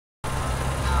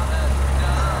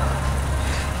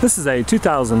This is a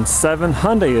 2007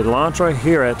 Hyundai Elantra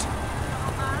here at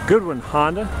Goodwin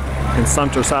Honda in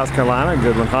Sumter, South Carolina.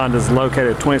 Goodwin Honda is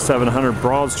located at 2700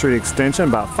 Broad Street Extension,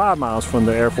 about 5 miles from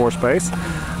the Air Force Base.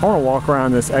 I want to walk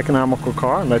around this economical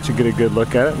car and let you get a good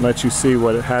look at it and let you see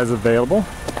what it has available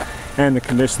and the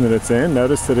condition that it's in.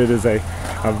 Notice that it is a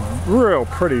real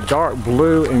pretty dark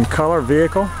blue in color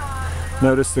vehicle.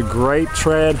 Notice the great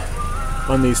tread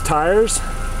on these tires.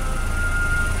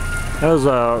 Those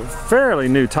are fairly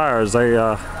new tires.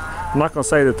 I'm not going to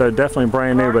say that they're definitely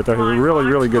brand new, but they're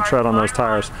really good tread on those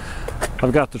tires.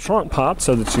 I've got the trunk popped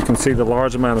so that you can see the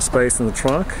large amount of space in the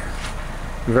trunk.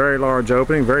 Very large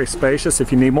opening, very spacious.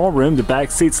 If you need more room, the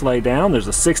back seats lay down. There's a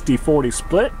 60-40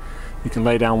 split. You can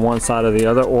lay down one side or the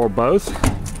other or both.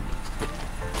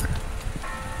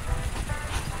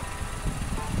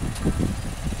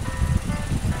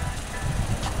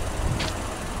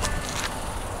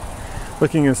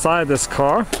 Looking inside this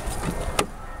car,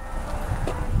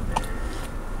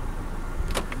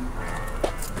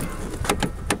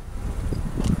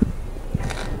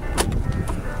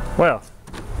 well,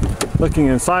 looking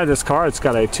inside this car, it's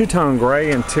got a two-tone gray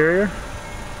interior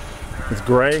with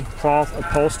gray cloth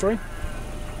upholstery.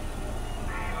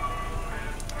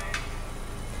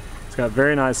 It's got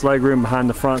very nice legroom behind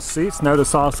the front seats.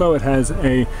 Notice also it has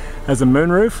a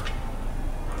moonroof.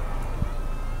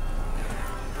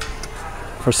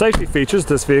 For safety features,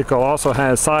 this vehicle also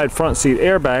has side front seat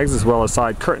airbags as well as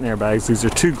side curtain airbags. These are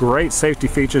two great safety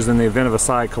features in the event of a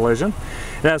side collision.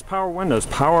 It has power windows,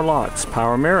 power locks,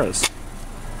 power mirrors.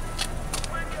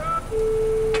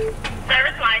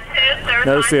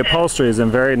 Notice the upholstery is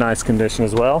in very nice condition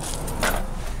as well.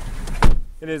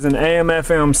 It is an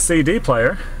AM/FM CD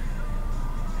player.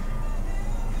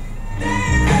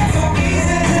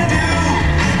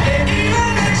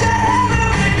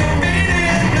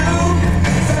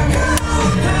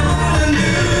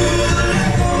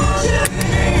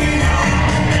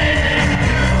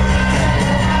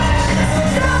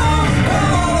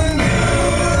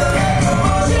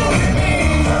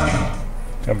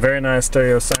 A very nice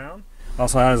stereo sound.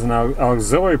 Also has an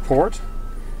auxiliary port.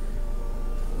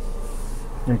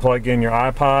 You can plug in your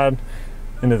iPod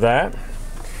into that.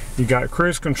 You got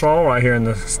cruise control right here in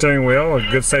the steering wheel, a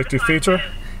good safety feature.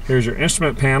 Here's your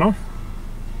instrument panel.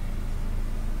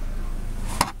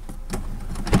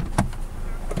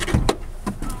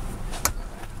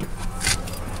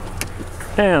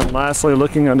 And lastly,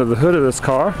 looking under the hood of this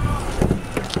car,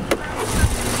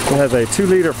 it has a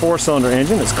 2-liter 4-cylinder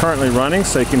engine. It's currently running,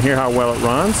 so you can hear how well it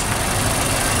runs.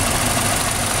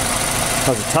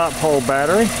 Has a top hole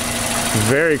battery,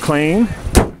 very clean.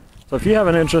 So if you have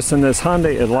an interest in this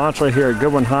Hyundai Elantra here at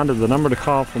Goodwin Honda, the number to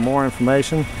call for more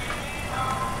information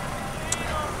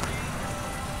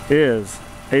is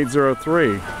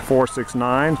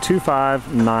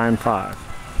 803-469-2595.